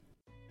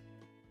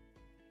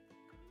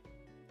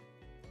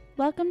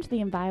Welcome to the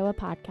Envioa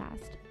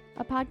podcast,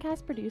 a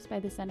podcast produced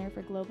by the Center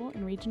for Global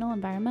and Regional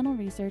Environmental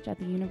Research at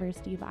the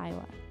University of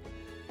Iowa.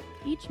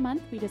 Each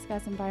month, we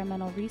discuss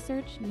environmental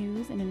research,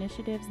 news, and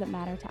initiatives that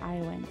matter to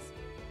Iowans.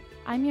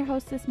 I'm your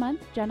host this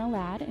month, Jenna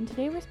Ladd, and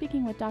today we're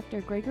speaking with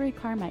Dr. Gregory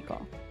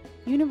Carmichael,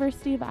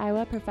 University of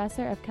Iowa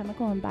Professor of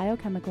Chemical and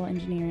Biochemical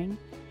Engineering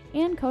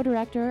and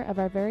co-director of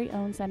our very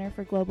own Center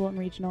for Global and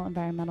Regional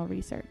Environmental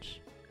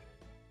Research.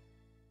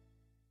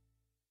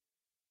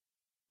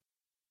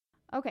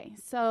 Okay,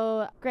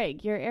 so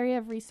Greg, your area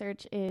of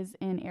research is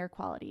in air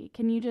quality.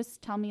 Can you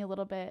just tell me a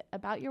little bit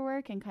about your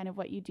work and kind of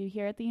what you do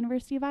here at the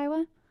University of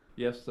Iowa?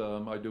 Yes,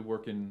 I do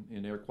work in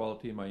air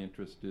quality. My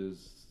interest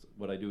is,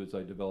 what I do is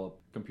I develop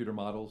computer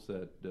models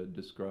that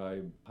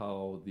describe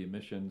how the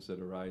emissions that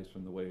arise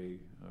from the way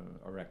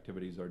our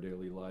activities, our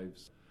daily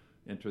lives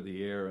enter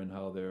the air and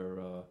how they're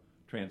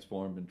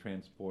transformed and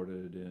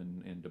transported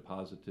and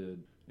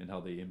deposited and how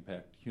they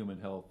impact human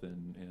health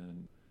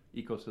and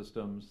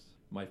ecosystems.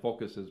 My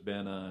focus has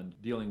been on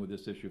dealing with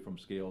this issue from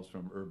scales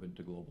from urban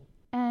to global.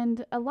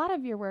 And a lot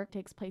of your work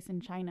takes place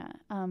in China.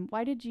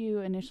 Why did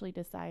you initially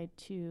decide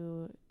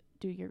to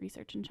do your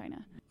research in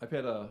China? I've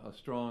had a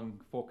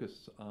strong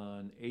focus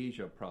on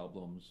Asia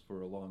problems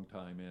for a long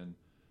time, and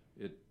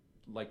it,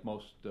 like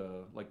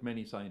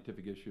many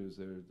scientific issues,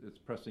 it's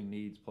pressing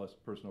needs plus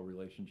personal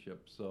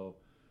relationships. So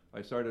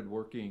I started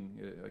working.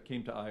 I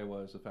came to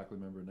Iowa as a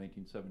faculty member in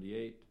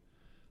 1978.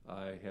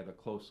 I had a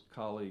close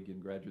colleague in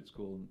graduate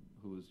school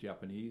who was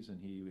Japanese, and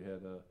he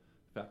had a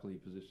faculty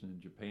position in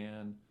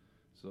Japan.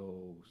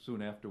 So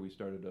soon after, we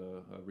started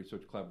a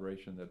research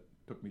collaboration that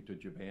took me to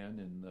Japan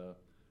in the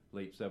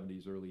late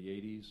 70s, early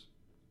 80s.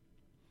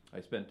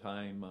 I spent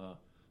time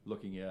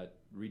looking at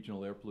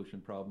regional air pollution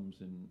problems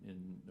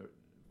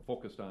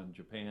focused on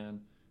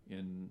Japan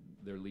in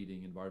their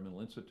leading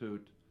environmental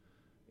institute.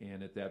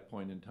 And at that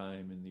point in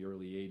time, in the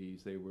early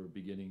 80s, they were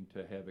beginning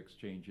to have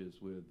exchanges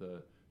with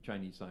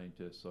Chinese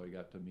scientists. So I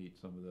got to meet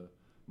some of the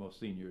most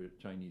senior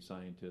Chinese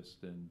scientists,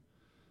 and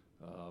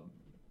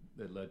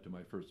that led to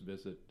my first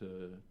visit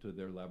to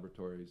their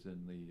laboratories in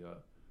the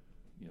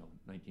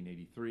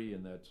 1983,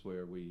 and that's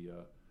where we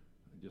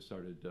just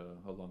started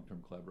a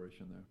long-term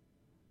collaboration there.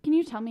 Can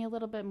you tell me a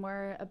little bit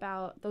more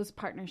about those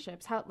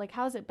partnerships? How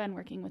has it been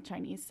working with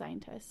Chinese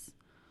scientists?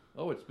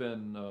 Oh, it's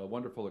been a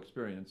wonderful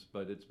experience,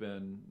 but it's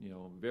been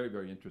very,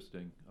 very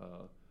interesting.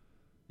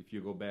 If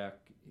you go back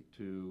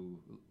to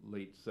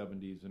late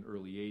 70s and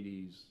early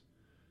 80s,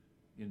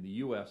 in the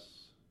U.S.,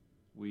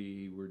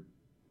 we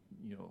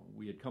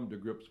had come to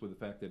grips with the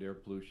fact that air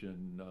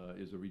pollution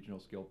is a regional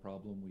scale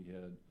problem. We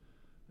had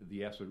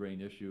the acid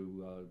rain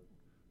issue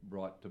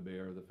brought to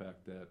bear the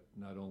fact that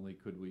not only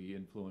could we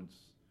influence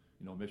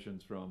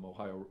emissions from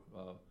Ohio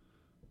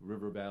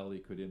River Valley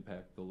could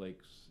impact the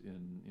lakes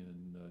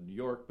in New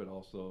York, but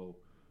also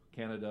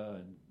Canada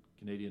and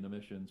Canadian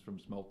emissions from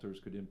smelters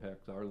could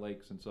impact our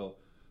lakes. And so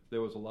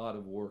there was a lot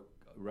of work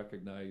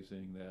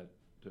recognizing that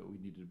we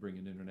needed to bring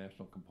an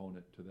international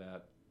component to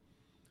that.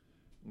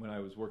 When I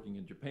was working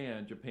in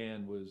Japan,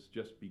 Japan was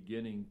just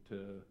beginning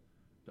to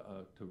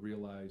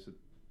realize that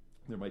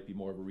there might be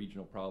more of a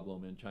regional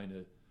problem, and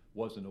China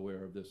wasn't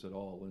aware of this at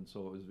all. And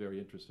so it was very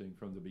interesting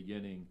from the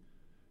beginning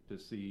to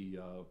see.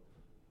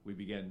 We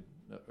began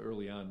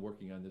early on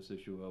working on this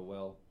issue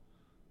of,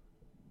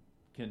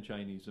 can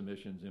Chinese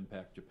emissions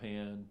impact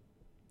Japan?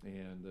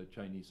 And the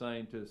Chinese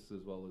scientists,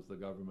 as well as the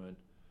government,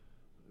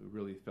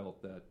 really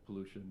felt that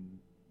pollution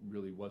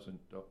really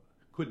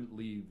couldn't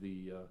leave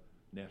the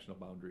national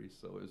boundaries.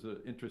 So it was an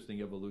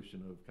interesting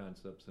evolution of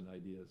concepts and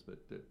ideas. But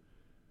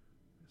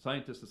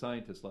scientist to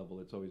scientist level,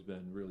 it's always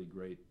been really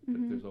great. Mm-hmm.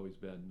 But there's always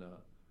been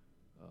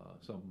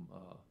some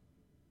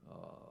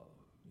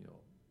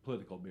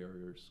political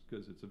barriers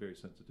because it's a very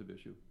sensitive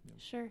issue. Yeah.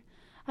 Sure.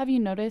 Have you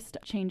noticed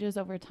changes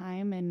over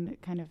time in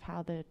kind of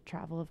how the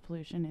travel of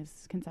pollution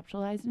is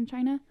conceptualized in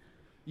China?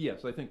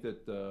 Yes, I think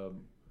that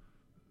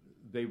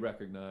they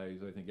recognize,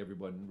 I think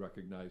everyone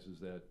recognizes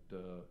that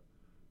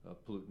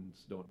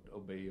pollutants don't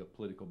obey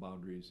political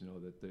boundaries,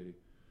 that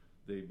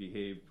they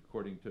behave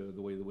according to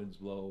the way the winds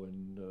blow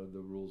and the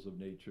rules of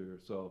nature.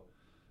 So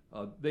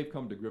they've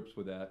come to grips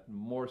with that,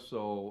 more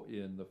so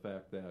in the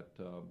fact that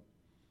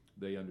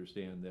they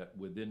understand that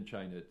within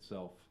China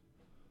itself,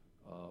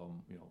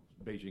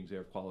 Beijing's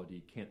air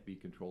quality can't be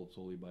controlled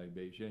solely by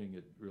Beijing.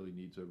 It really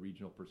needs a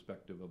regional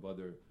perspective of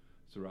other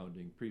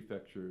surrounding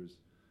prefectures.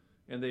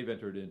 And they've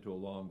entered into a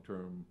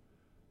long-term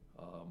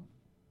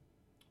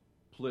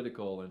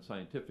political and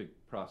scientific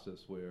process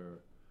where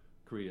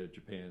Korea,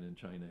 Japan, and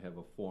China have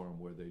a forum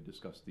where they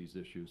discuss these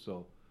issues.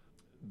 So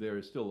there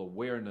is still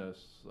awareness.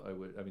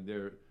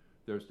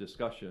 There's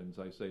discussions.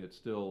 I say it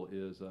still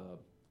is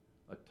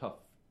a tough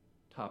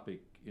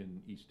topic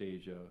in East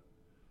Asia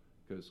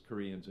because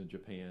Koreans and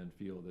Japan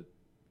feel that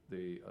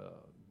they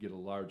get a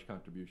large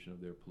contribution of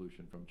their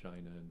pollution from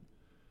China,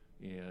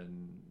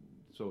 and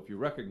so if you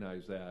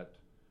recognize that,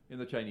 and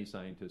the Chinese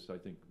scientists I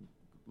think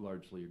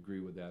largely agree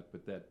with that,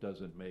 but that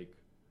doesn't make,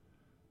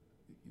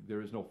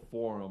 there is no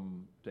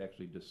forum to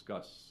actually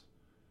discuss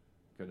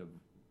kind of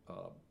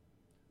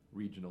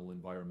regional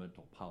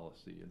environmental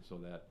policy, and so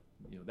that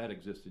that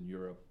exists in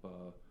Europe.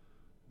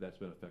 That's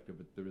been effective,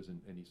 but there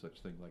isn't any such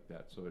thing like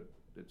that. So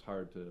it's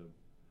hard to,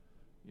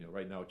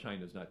 right now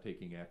China's not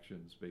taking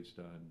actions based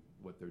on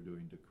what they're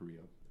doing to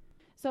Korea.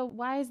 So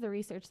why is the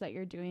research that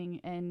you're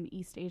doing in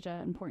East Asia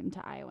important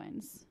to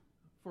Iowans?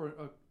 For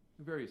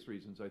various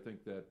reasons. I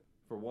think that,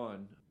 for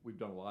one, we've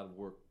done a lot of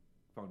work,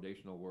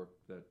 foundational work,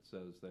 that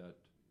says that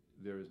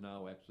there is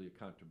now actually a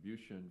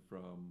contribution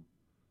from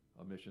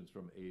emissions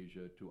from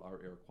Asia to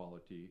our air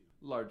quality,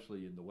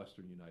 largely in the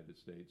western United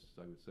States.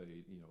 I would say,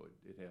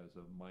 it has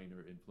a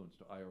minor influence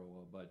to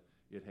Iowa, but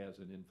it has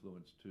an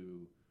influence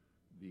to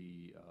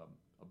the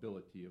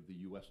ability of the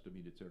U.S. to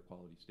meet its air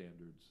quality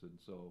standards. And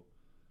so,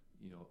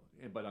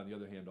 but on the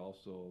other hand,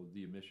 also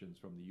the emissions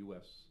from the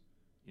U.S.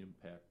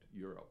 impact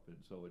Europe. And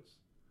so it's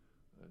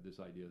this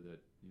idea that,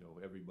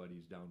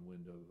 everybody's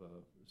downwind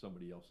of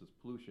somebody else's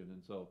pollution.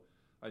 And so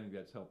I think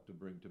that's helped to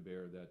bring to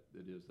bear that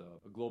it is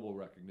a global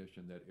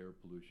recognition that air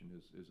pollution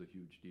is a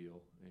huge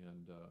deal.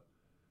 And,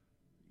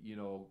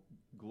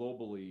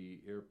 globally,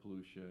 air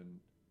pollution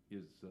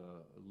is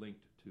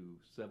linked to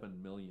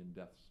 7 million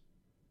deaths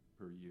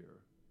per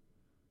year.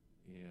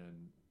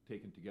 And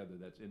taken together,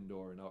 that's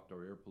indoor and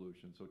outdoor air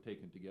pollution. So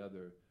taken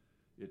together,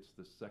 it's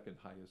the second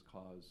highest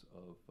cause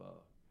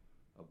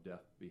of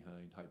death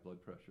behind high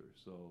blood pressure.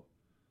 So,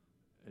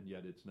 and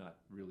yet it's not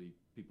really,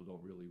 people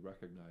don't really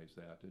recognize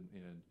that.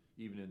 And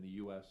even in the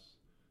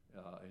U.S.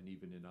 And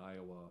even in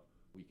Iowa,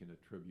 we can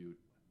attribute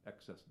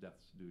excess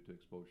deaths due to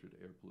exposure to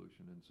air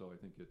pollution. And so I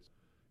think it's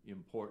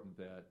important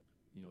that,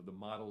 the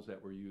models that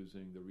we're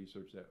using, the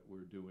research that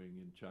we're doing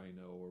in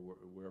China or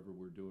wherever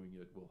we're doing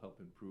it, will help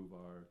improve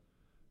our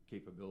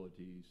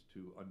capabilities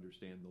to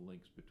understand the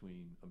links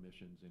between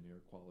emissions and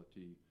air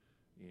quality,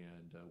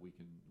 and we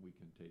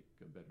can take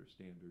better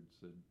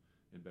standards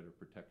and better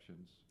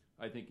protections.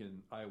 I think in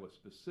Iowa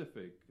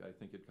specific, I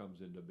think it comes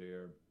into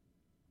bear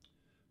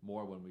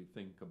more when we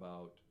think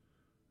about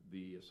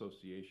the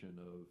association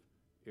of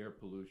air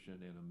pollution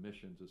and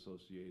emissions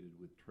associated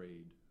with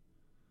trade.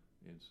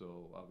 And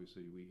so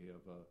obviously we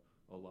have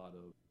a lot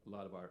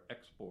of our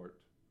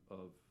export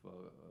of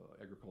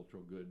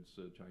agricultural goods.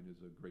 China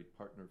is a great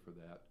partner for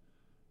that.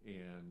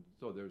 And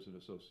so there's an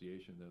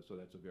association there. So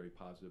that's a very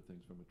positive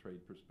thing from a trade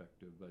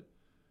perspective. But,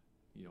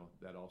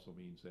 that also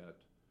means that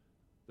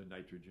the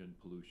nitrogen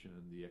pollution,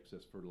 the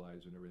excess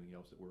fertilizer and everything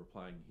else that we're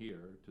applying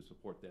here to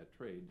support that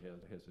trade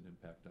has an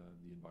impact on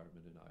the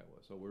environment in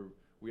Iowa. So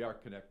we are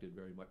connected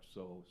very much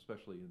so,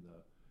 especially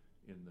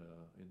in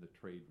the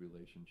trade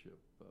relationship.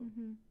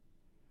 Mm-hmm.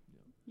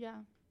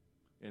 Yeah.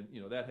 And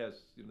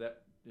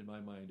that in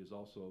my mind is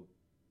also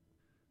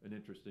an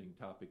interesting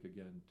topic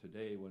again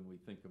today when we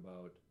think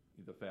about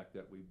the fact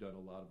that we've done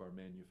a lot of our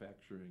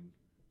manufacturing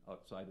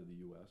outside of the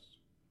U.S.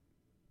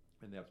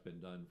 and that's been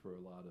done for a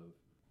lot of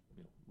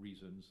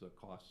reasons.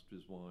 Cost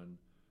is one.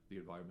 The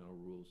environmental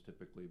rules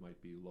typically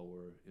might be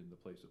lower in the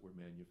place that we're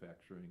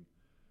manufacturing,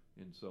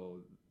 and so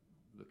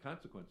the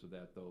consequence of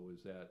that, though,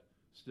 is that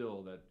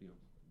still that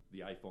the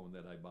iPhone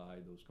that I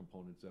buy, those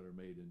components that are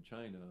made in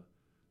China,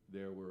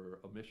 there were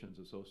emissions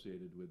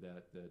associated with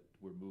that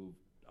were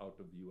moved out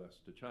of the U.S.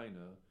 to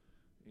China,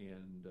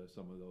 and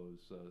some of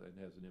those and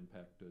has an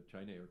impact to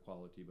China air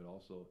quality, but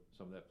also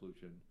some of that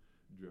pollution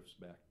drifts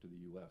back to the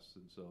U.S.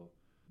 And so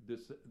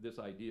this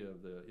idea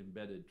of the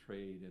embedded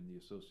trade and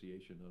the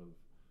association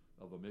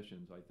of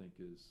emissions, I think,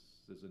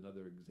 is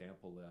another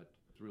example that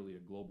it's really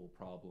a global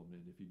problem.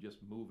 And if you just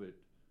move it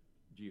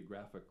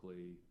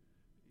geographically,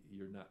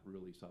 you're not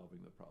really solving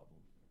the problem.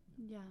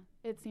 Yeah,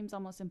 it seems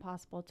almost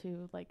impossible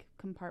to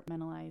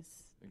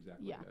compartmentalize.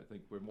 Exactly. Yeah. I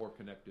think we're more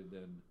connected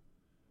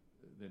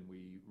than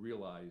we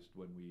realized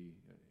when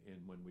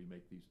we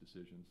make these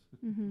decisions.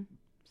 Mm-hmm.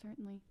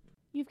 Certainly.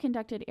 You've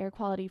conducted air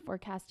quality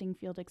forecasting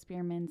field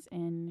experiments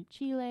in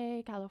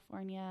Chile,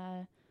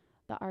 California,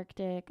 the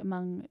Arctic,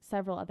 among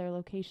several other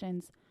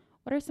locations.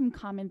 What are some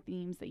common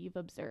themes that you've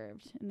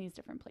observed in these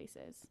different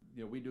places?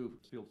 We do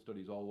field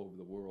studies all over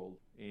the world,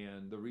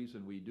 and the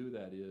reason we do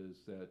that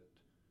is that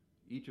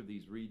each of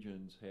these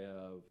regions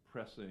have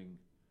pressing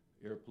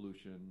air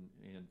pollution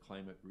and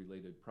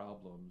climate-related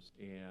problems,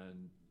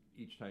 and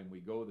each time we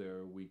go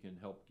there, we can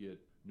help get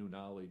new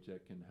knowledge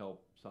that can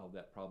help solve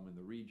that problem in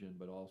the region,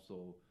 but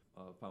also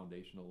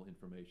foundational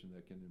information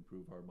that can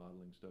improve our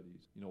modeling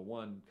studies.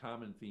 One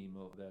common theme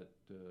that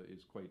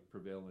is quite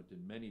prevalent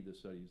in many of the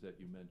studies that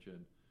you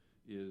mentioned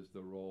is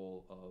the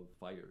role of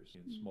fires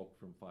and smoke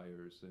from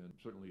fires. And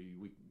certainly,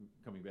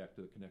 coming back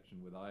to the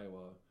connection with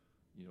Iowa,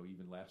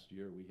 even last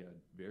year we had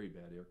very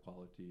bad air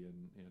quality,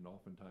 and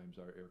oftentimes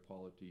our air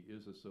quality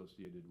is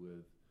associated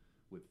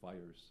with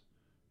fires.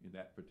 In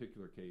that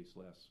particular case,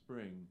 last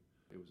spring,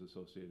 it was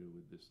associated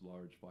with this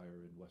large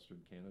fire in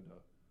Western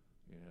Canada,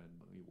 and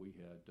we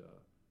had a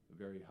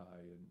very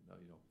high and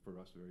for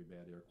us very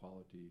bad air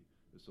quality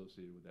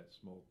associated with that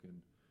smoke.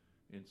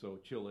 And so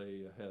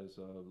Chile has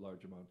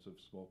large amounts of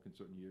smoke in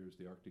certain years.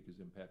 The Arctic is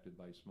impacted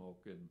by smoke,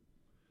 and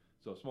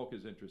so smoke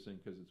is interesting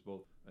because it's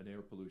both an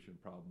air pollution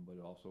problem, but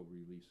it also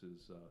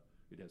releases,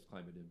 it has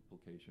climate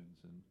implications.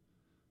 And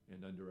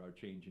And under our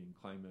changing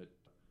climate,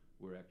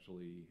 we're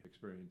actually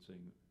experiencing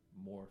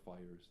more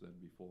fires than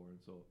before. And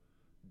so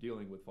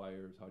dealing with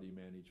fires, how do you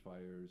manage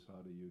fires?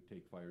 How do you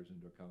take fires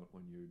into account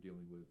when you're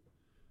dealing with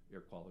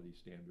air quality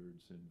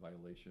standards and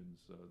violations?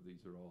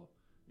 These are all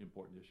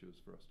important issues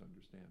for us to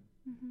understand.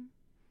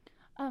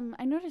 Mm-hmm.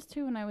 I noticed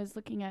too when I was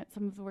looking at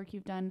some of the work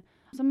you've done,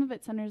 some of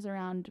it centers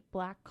around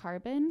black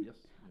carbon,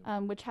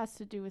 Yes. which has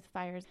to do with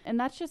fires. And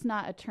that's just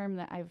not a term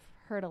that I've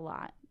heard a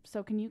lot.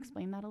 So can you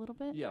explain that a little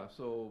bit? Yeah,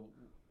 so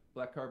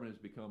black carbon has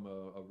become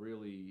a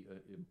really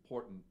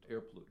important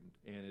air pollutant,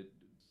 and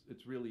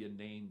it's really a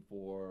name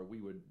for, we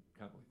would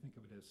commonly think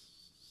of it as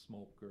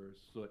smoke or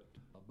soot,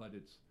 but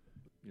it's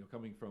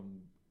coming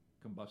from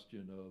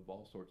combustion of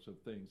all sorts of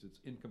things. It's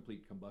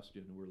incomplete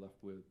combustion, and we're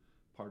left with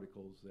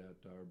particles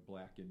that are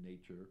black in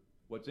nature.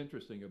 What's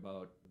interesting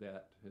about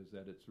that is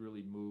that it's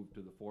really moved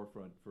to the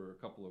forefront for a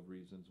couple of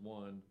reasons.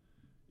 One,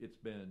 it's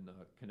been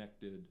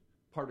connected,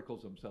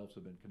 particles themselves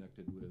have been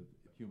connected with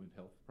human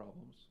health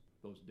problems.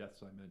 Those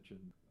deaths I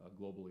mentioned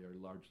globally are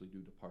largely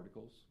due to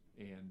particles.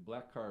 And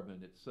black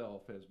carbon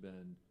itself has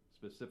been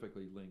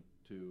specifically linked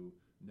to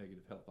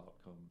negative health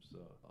outcomes,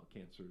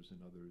 cancers and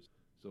others.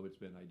 So it's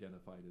been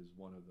identified as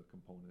one of the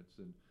components.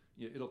 And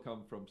it'll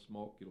come from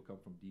smoke, it'll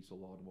come from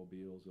diesel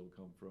automobiles, it'll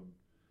come from,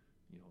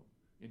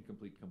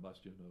 incomplete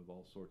combustion of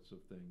all sorts of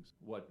things.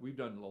 What we've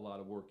done a lot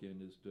of work in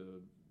is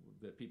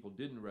that people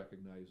didn't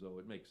recognize, though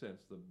it makes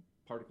sense, the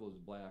particle is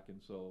black,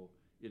 and so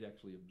it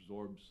actually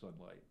absorbs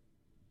sunlight.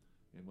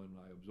 And when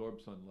I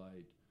absorb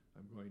sunlight,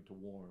 I'm going to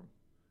warm.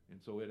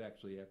 And so it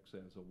actually acts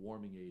as a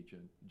warming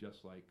agent,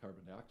 just like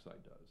carbon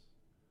dioxide does.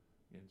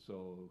 And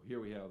so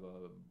here we have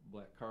a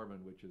black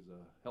carbon, which is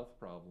a health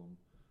problem,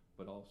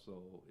 but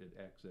also it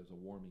acts as a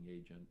warming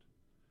agent.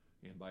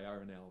 And by our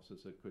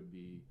analysis, it could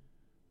be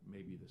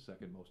maybe the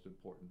second most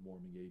important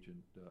warming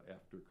agent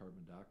after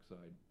carbon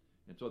dioxide.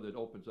 And so that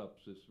opens up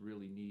this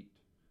really neat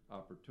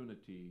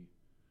opportunity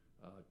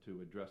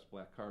to address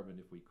black carbon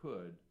if we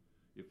could.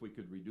 If we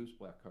could reduce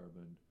black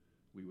carbon,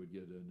 we would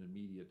get an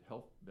immediate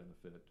health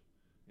benefit,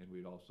 and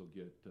we'd also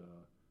get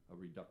a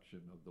reduction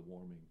of the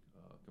warming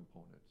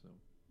component. So.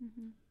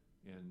 Mm-hmm.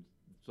 And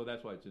so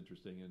that's why it's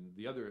interesting. And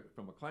the other,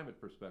 from a climate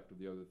perspective,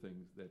 the other thing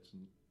that's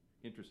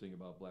interesting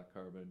about black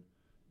carbon,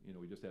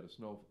 we just had a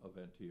snow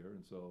event here,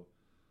 and so,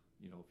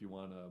 if you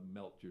want to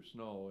melt your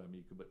snow,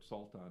 you could put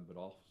salt on, but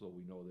also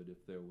we know that if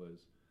there was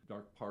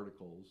dark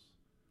particles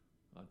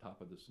on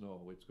top of the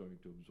snow, it's going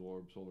to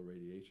absorb solar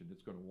radiation.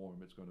 It's going to warm.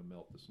 It's going to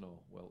melt the snow.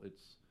 Well,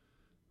 it's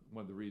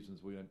one of the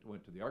reasons we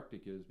went to the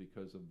Arctic is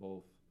because of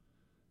both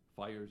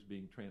fires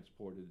being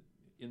transported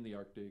in the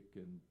Arctic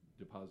and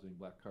depositing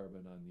black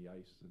carbon on the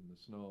ice and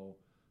the snow,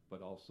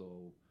 but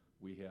also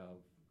we have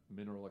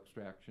mineral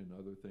extraction,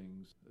 other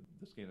things.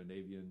 The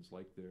Scandinavians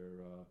like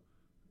their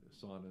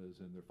saunas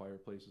and their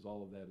fireplaces.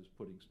 All of that is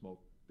putting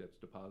smoke that's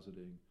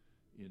depositing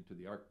into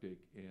the Arctic,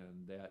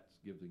 and that's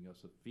giving us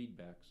a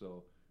feedback.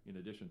 So in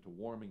addition to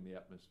warming the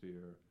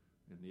atmosphere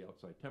and the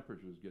outside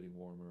temperature is getting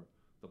warmer,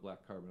 the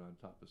black carbon on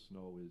top of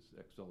snow is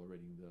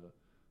accelerating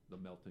the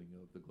melting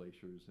of the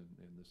glaciers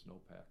and the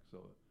snowpack.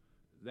 So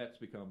that's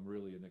become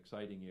really an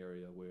exciting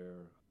area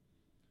where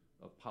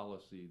of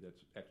policy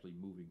that's actually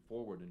moving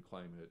forward in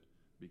climate,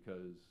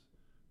 because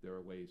there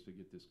are ways to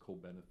get this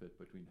co-benefit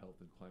between health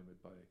and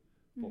climate by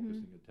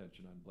focusing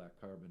attention on black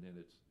carbon. And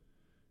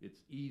it's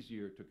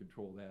easier to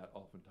control that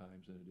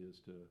oftentimes than it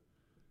is to,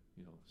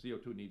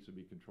 CO2 needs to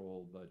be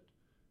controlled, but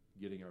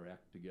getting our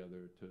act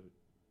together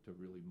to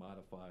really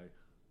modify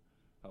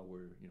how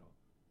we're,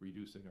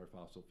 reducing our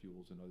fossil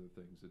fuels and other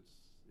things,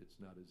 it's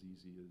not as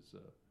easy as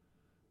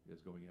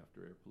going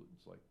after air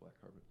pollutants like black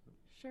carbon.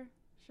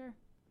 Sure.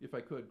 If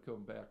I could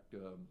come back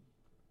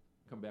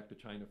to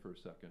China for a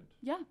second.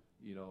 Yeah.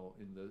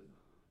 In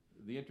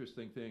the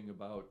interesting thing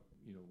about,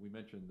 we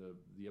mentioned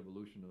the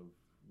evolution of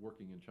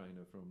working in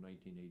China from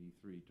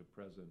 1983 to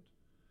present.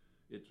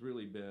 It's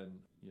really been,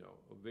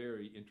 a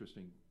very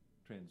interesting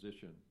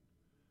transition,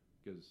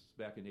 because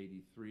back in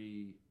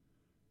 83,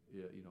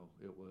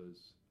 it was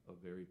a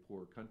very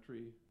poor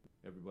country.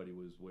 Everybody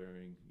was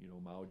wearing,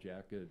 Mao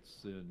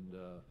jackets and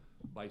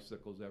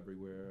bicycles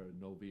everywhere, and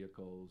no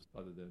vehicles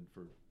other than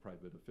for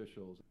private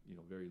officials,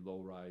 very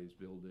low-rise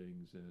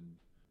buildings, and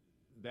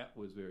that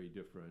was very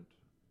different.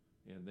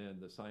 And then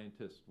the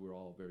scientists were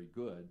all very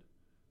good,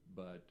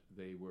 but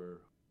they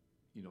were,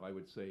 I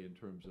would say in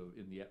terms of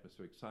in the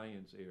atmospheric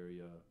science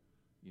area,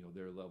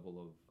 their level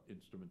of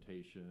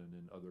instrumentation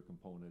and other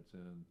components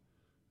and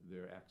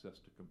their access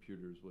to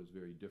computers was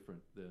very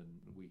different than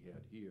we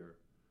had here.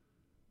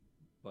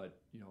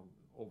 But,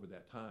 over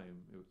that time,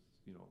 it was,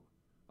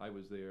 I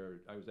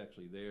was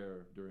actually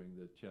there during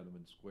the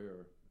Tiananmen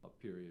Square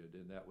period,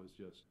 and that was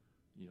just,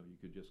 you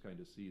could just kind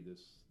of see this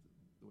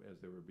as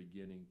they were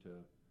beginning to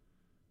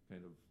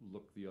kind of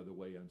look the other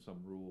way on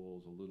some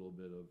rules, a little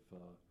bit of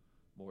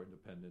more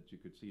independence. You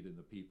could see it in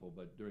the people,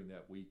 but during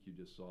that week you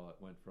just saw it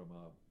went from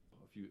a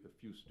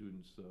few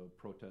students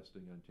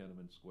protesting on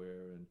Tiananmen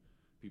Square, and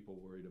people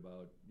worried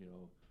about,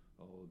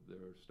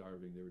 they're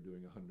starving, they were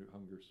doing a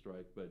hunger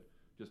strike, but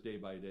just day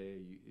by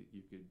day, you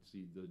could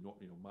see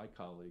my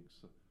colleagues,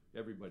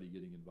 everybody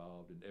getting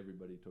involved, and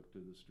everybody took to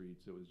the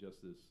streets. It was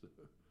just this,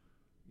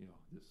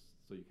 this.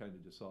 So you kind of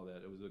just saw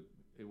that.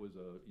 It was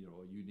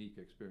a unique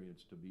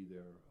experience to be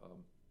there.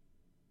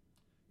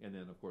 And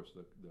then, of course,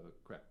 the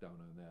crackdown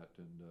on that,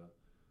 and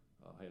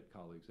I had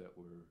colleagues that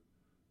were,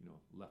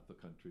 left the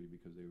country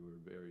because they were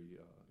very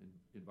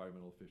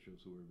environmental officials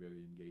who were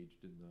very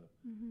engaged in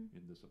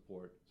the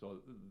support.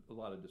 So a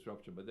lot of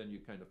disruption. But then you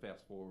kind of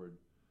fast forward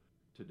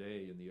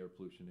today in the air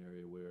pollution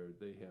area, where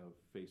they have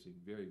facing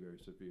very, very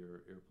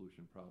severe air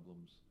pollution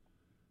problems,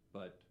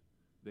 but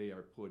they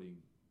are putting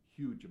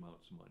huge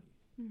amounts of money.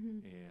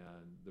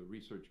 And the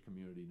research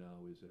community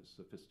now is as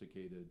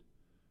sophisticated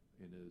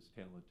and as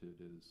talented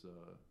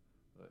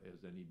as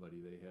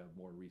anybody. They have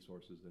more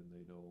resources than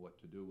they know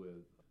what to do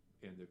with,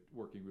 and they're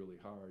working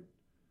really hard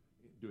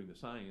doing the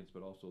science,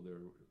 but also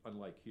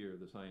unlike here,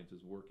 the science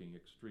is working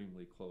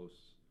extremely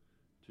close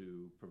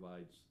to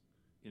provide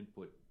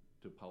input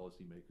to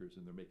policymakers,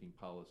 and they're making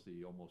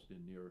policy almost in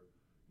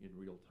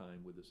real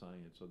time with the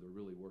science. So they're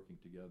really working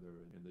together,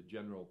 and the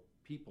general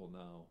people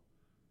now,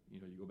 you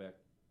go back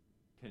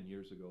 10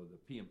 years ago, the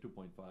PM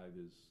 2.5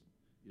 is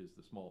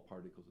the small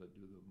particles that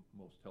do the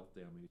most health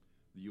damage.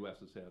 The U.S.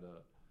 has had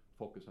a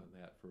focus on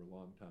that for a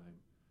long time.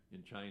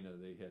 In China,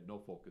 they had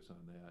no focus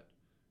on that,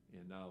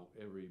 and now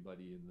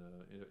everybody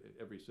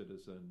every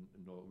citizen,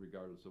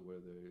 regardless of where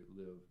they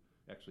live,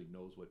 actually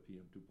knows what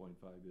PM 2.5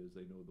 is.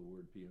 They know the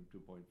word PM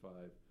 2.5.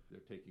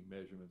 They're taking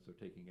measurements. They're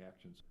taking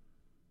actions.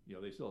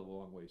 They still have a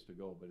long ways to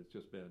go, but it's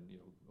just been,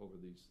 over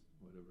these,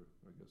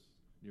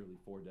 nearly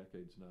 4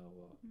 decades now,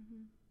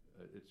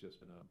 it's just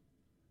been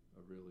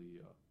a really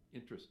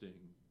interesting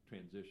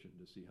transition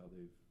to see how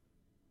they've,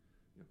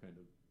 kind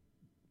of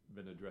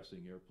been addressing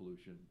air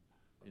pollution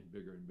in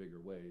bigger and bigger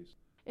ways.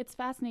 It's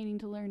fascinating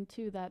to learn,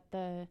 too, that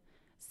the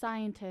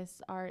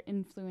scientists are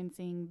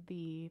influencing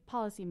the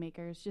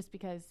policymakers, just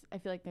because I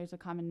feel like there's a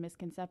common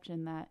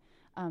misconception that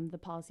the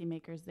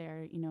policymakers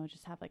there,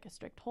 just have like a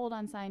strict hold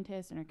on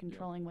scientists and are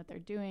controlling what they're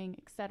doing,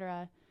 et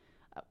cetera,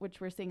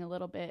 which we're seeing a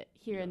little bit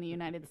here in the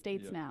United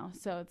States now.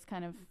 So it's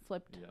kind of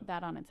flipped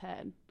that on its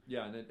head.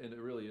 Yeah, and it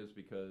really is,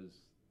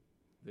 because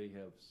they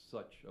have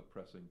such a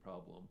pressing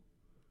problem,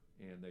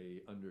 and they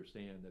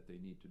understand that they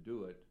need to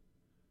do it,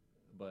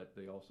 but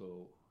they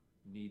also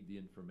need the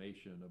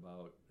information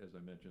about, as I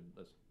mentioned,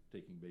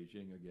 taking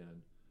Beijing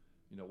again.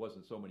 It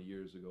wasn't so many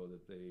years ago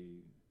that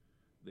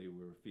they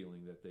were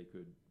feeling that they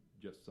could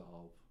just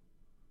solve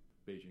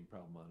Beijing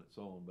problem on its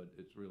own, but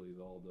it's really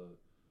all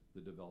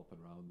the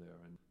development around there.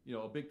 And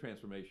a big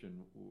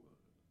transformation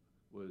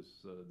was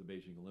the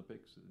Beijing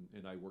Olympics,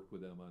 and I worked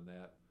with them on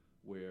that,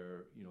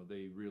 where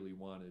they really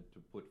wanted to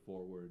put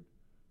forward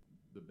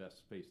the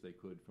best face they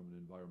could from an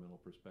environmental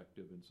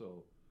perspective, and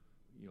so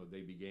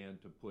they began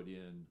to put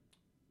in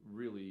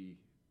really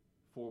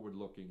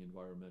forward-looking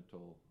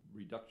environmental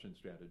reduction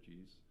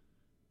strategies.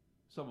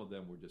 Some of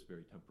them were just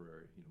very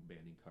temporary,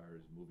 banning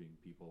cars, moving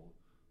people,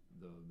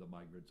 the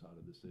migrants out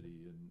of the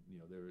city, and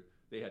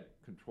they had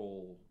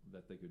control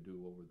that they could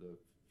do over the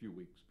few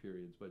weeks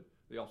periods, but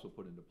they also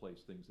put into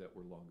place things that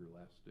were longer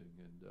lasting,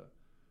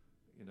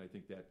 and I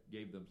think that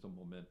gave them some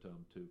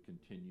momentum to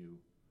continue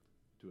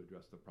to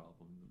address the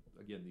problem.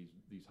 Again,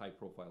 these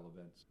high-profile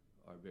events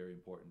are very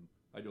important.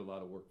 I do a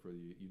lot of work for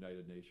the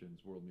United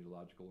Nations World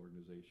Meteorological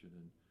Organization,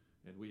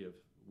 and we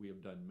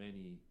have done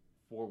many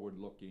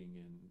forward-looking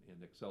and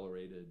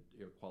accelerated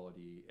air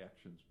quality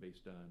actions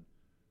based on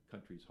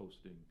countries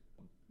hosting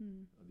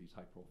these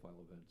high-profile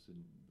events.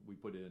 And we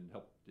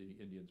helped the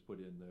Indians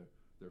put in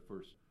their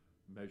first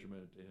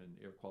measurement and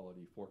air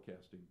quality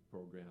forecasting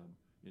program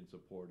in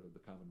support of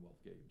the Commonwealth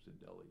Games in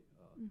Delhi,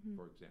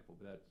 for example.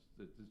 But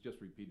it's just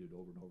repeated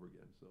over and over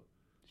again. So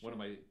one of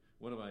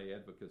my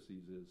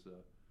advocacies is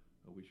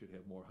we should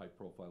have more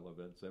high-profile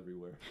events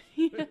everywhere,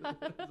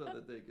 so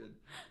that they could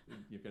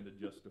kind of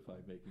justify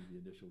making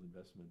the initial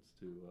investments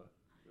to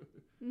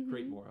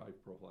create more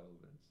high-profile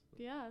events. So.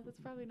 Yeah, that's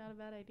probably not a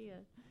bad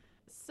idea.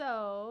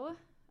 So,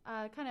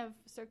 kind of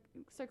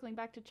circling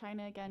back to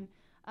China again,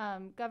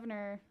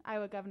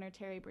 Iowa Governor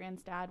Terry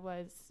Branstad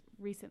was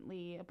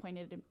recently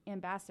appointed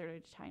ambassador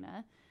to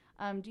China.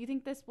 Do you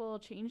think this will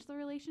change the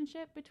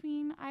relationship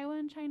between Iowa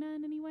and China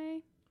in any way?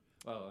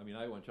 Well,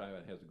 Iowa and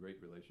China has a great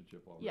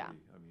relationship already. Yeah.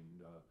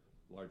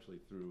 Largely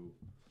through,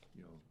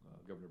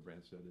 Governor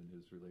Branstad and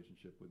his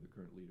relationship with the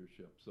current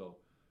leadership. So,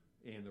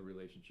 and the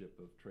relationship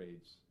of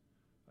trades.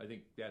 I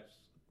think that's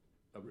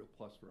a real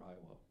plus for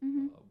Iowa.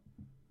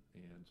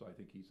 And so I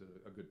think he's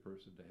a good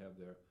person to have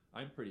there.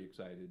 I'm pretty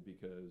excited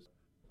because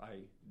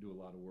I do a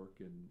lot of work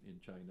in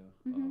China.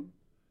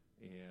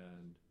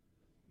 And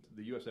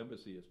the U.S.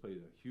 Embassy has played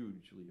a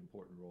hugely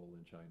important role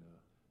in China.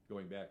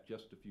 Going back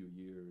just a few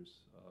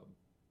years,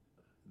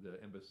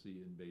 the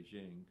embassy in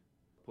Beijing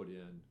put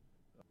in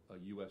a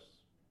U.S.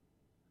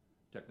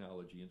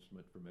 technology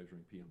instrument for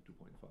measuring PM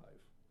 2.5.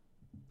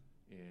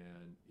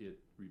 And it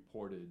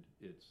reported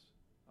its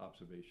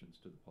observations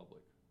to the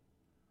public.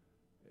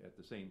 At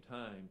the same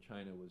time,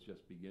 China was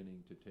just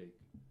beginning to take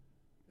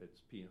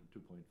its PM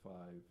 2.5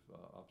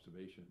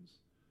 observations,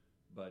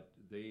 but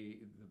the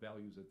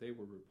values that they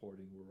were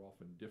reporting were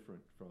often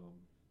different from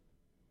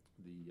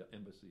the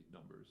embassy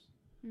numbers,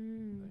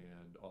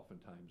 and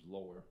oftentimes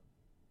lower.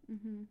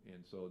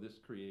 And so this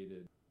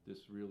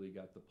really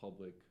got the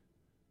public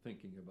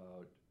thinking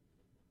about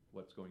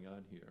what's going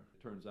on here.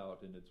 It turns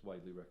out, and it's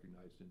widely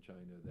recognized in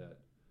China, that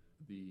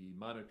the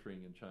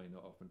monitoring in China,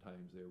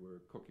 oftentimes they were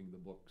cooking the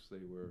books,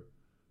 they were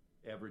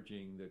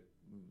averaging the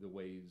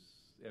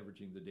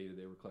data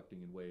they were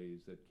collecting in ways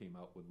that came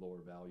out with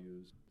lower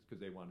values because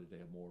they wanted to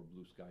have more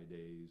blue sky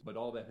days. But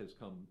all that has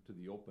come to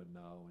the open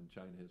now, and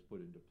China has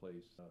put into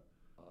place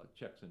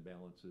checks and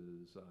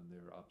balances on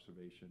their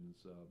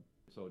observations.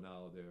 So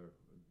now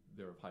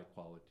they're of high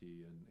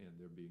quality, and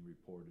they're being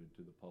reported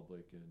to the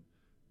public, and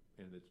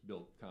it's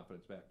built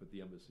confidence back. But the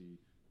embassy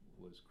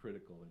was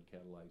critical in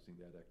catalyzing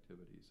that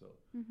activity. So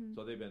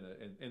they've been,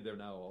 and they're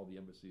now, all the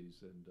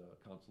embassies and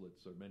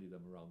consulates, or many of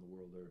them around the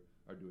world,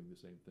 are doing the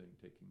same thing,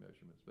 taking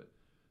measurements. But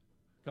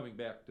coming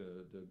back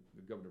to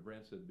Governor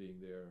Branstad being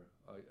there,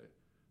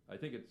 I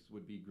think it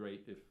would be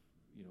great if,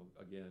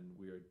 again,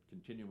 we are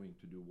continuing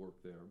to do work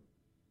there.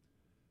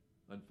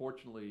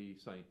 Unfortunately,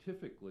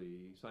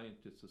 scientifically,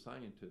 scientist to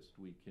scientist,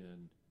 we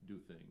can do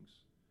things,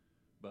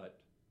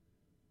 but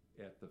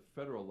at the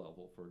federal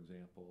level, for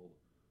example,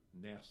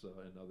 NASA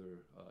and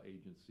other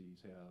agencies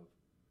have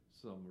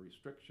some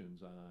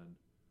restrictions on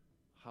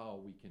how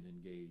we can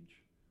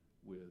engage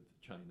with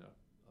China.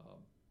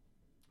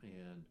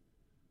 And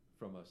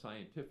from a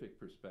scientific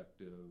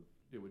perspective,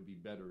 it would be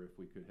better if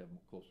we could have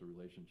closer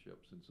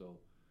relationships. And so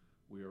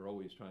we are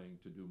always trying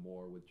to do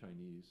more with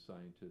Chinese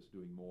scientists,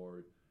 doing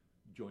more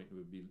joint. It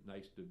would be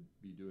nice to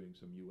be doing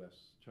some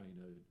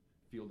U.S.-China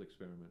field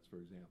experiments, for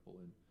example.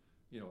 And,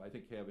 I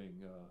think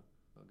having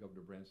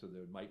Governor Branstad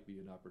there might be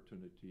an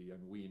opportunity. I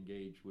mean, we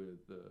engage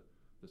with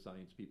the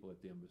science people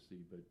at the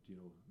embassy, but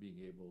being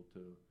able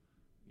to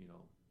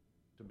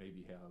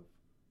maybe have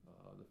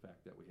the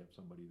fact that we have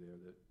somebody there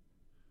that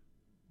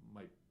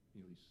might,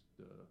 at least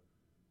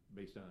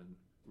based on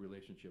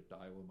relationship to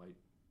Iowa, might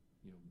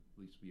at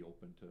least be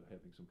open to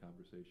having some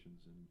conversations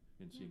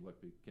and seeing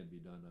what can be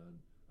done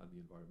on the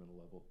environmental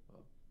level.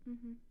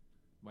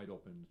 Might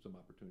open some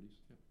opportunities.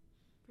 Yeah.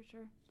 For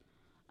sure.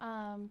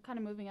 Kind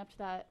of moving up to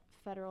that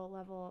federal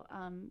level,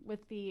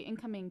 with the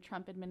incoming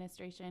Trump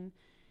administration,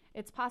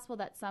 it's possible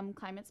that some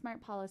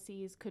climate-smart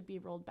policies could be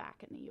rolled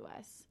back in the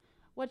U.S.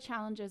 What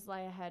challenges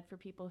lie ahead for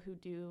people who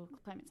do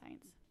climate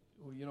science?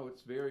 Well,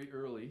 it's very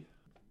early,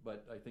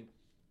 but I think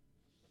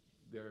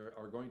there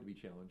are going to be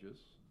challenges.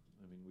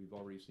 I mean, we've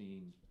already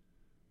seen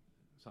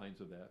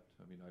signs of that.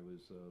 I mean, I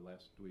was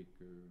last week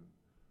or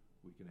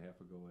a week and a half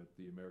ago at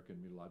the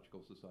American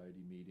Meteorological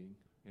Society meeting,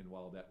 and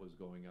while that was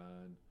going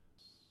on,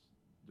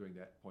 during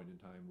that point in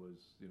time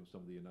was,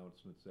 some of the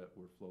announcements that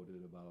were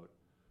floated about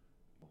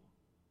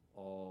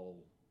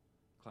all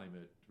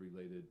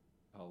climate-related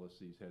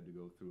policies had to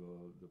go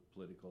through the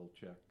political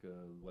check,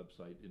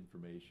 website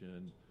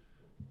information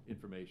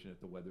at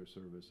the Weather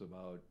Service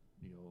about,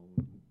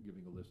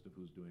 giving a list of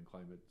who's doing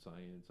climate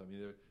science. I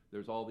mean,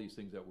 there's all these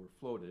things that were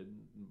floated.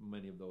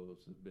 Many of those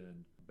have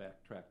been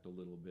backtracked a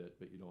little bit,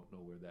 but you don't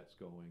know where that's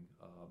going.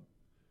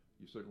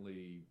 You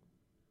certainly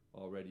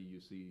already you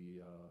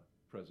see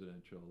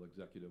presidential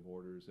executive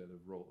orders that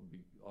have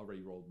already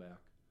rolled back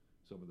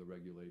some of the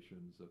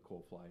regulations,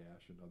 coal fly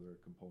ash and other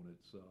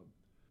components,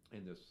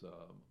 and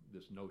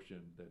this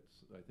notion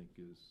that's, I think,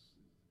 is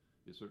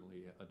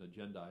certainly an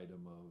agenda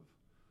item of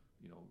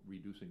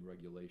reducing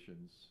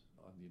regulations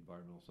on the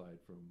environmental side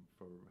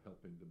for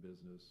helping the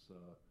business,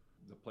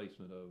 the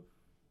placement of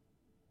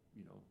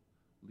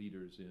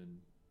leaders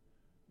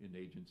in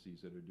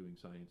agencies that are doing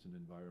science and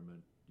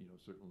environment,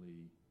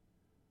 certainly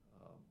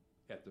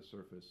at the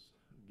surface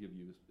give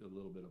you a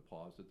little bit of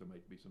pause that there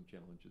might be some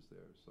challenges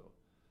there. So,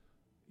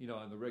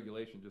 on the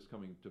regulation, just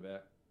coming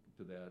back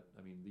to that,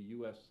 I mean, the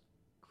U.S.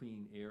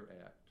 Clean Air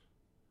Act,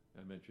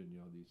 I mentioned,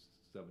 these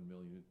 7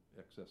 million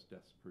excess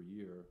deaths per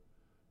year.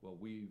 Well,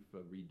 we've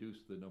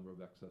reduced the number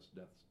of excess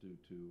deaths due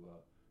to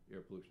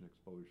air pollution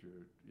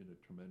exposure in a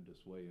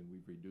tremendous way, and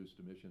we've reduced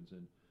emissions.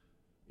 And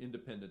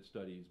independent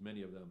studies,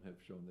 many of them have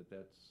shown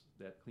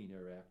that Clean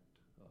Air Act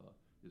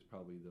is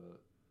probably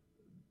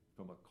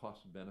from a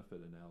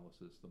cost-benefit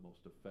analysis, the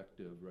most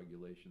effective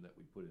regulation that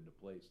we put into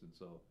place. And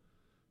so,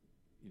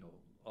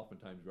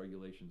 oftentimes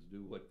regulations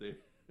do what they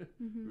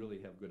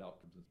really have good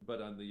outcomes.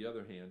 But on the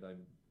other hand,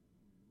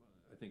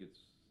 I think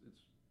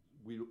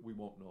we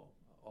won't know.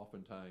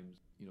 Oftentimes,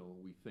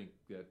 we think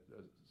that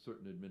a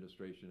certain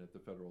administration at the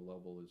federal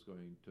level is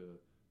going to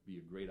be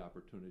a great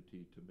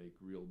opportunity to make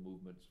real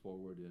movements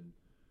forward. And,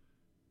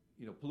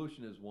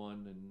 pollution is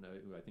one, and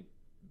I think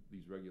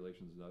these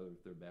regulations and others,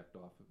 if they're backed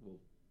off,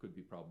 could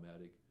be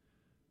problematic.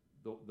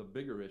 The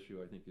bigger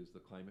issue, I think, is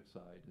the climate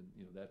side,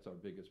 and that's our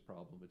biggest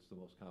problem. It's the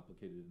most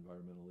complicated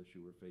environmental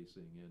issue we're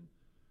facing,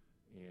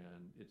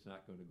 and it's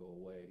not going to go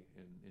away.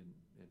 And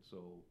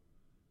so,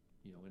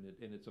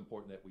 and it's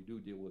important that we do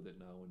deal with it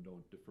now and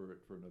don't defer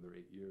it for another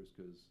 8 years,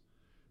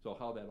 so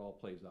how that all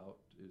plays out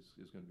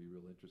is going to be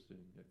real interesting.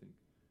 I think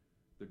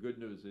The good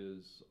news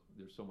is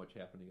there's so much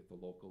happening at the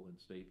local and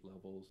state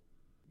levels.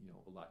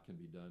 A lot can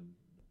be done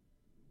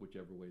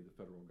whichever way the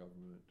federal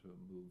government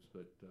moves,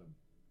 but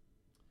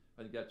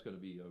I think that's going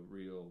to be a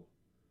real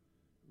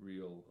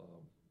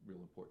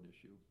important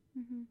issue.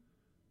 Mm-hmm.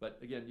 But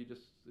again,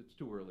 it's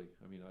too early.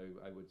 I mean,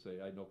 I would say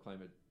I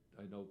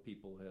know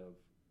people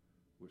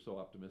were so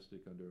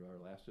optimistic under our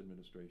last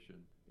administration,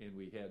 and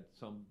we had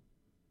some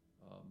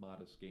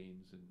modest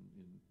gains in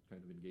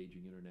kind of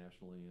engaging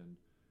internationally and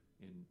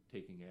in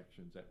taking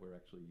actions that were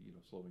actually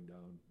slowing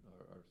down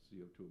our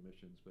CO2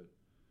 emissions, but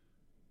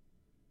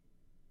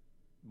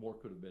more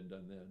could have been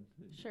done then.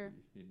 Sure.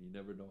 And you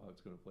never know how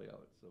it's going to play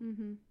out. So.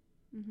 Mm-hmm.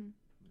 Mm-hmm.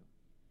 Yeah.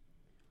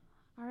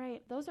 All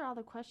right. Those are all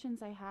the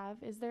questions I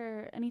have. Is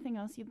there anything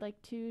else you'd like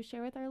to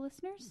share with our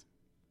listeners?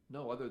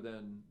 No, other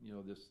than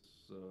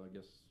I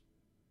guess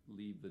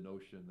leave the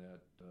notion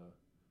that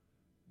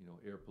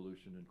air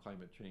pollution and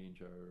climate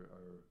change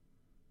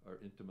are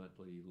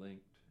intimately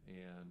linked,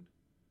 and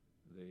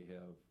they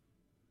have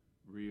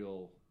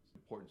real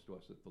importance to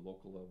us at the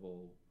local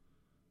level,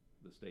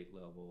 the state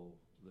level,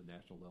 the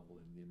national level,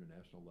 and the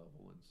international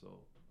level. And so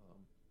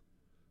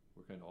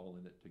we're kind of all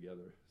in it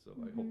together. So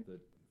I hope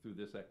that through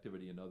this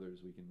activity and others,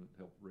 we can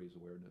help raise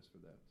awareness for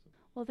that. So.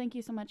 Well, thank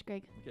you so much,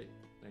 Greg. Okay,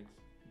 thanks.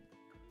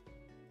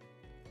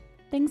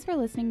 Thanks for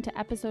listening to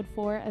episode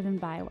 4 of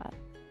Enviowa.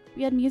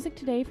 We had music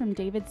today from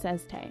David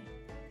Seste.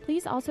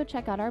 Please also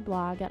check out our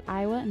blog at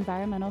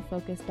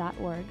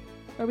iowaenvironmentalfocus.org,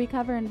 where we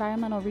cover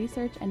environmental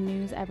research and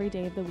news every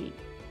day of the week,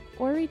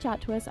 or reach out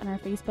to us on our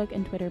Facebook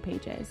and Twitter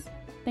pages.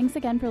 Thanks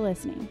again for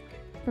listening.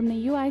 From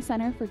the UI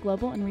Center for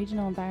Global and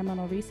Regional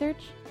Environmental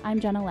Research, I'm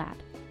Jenna Ladd.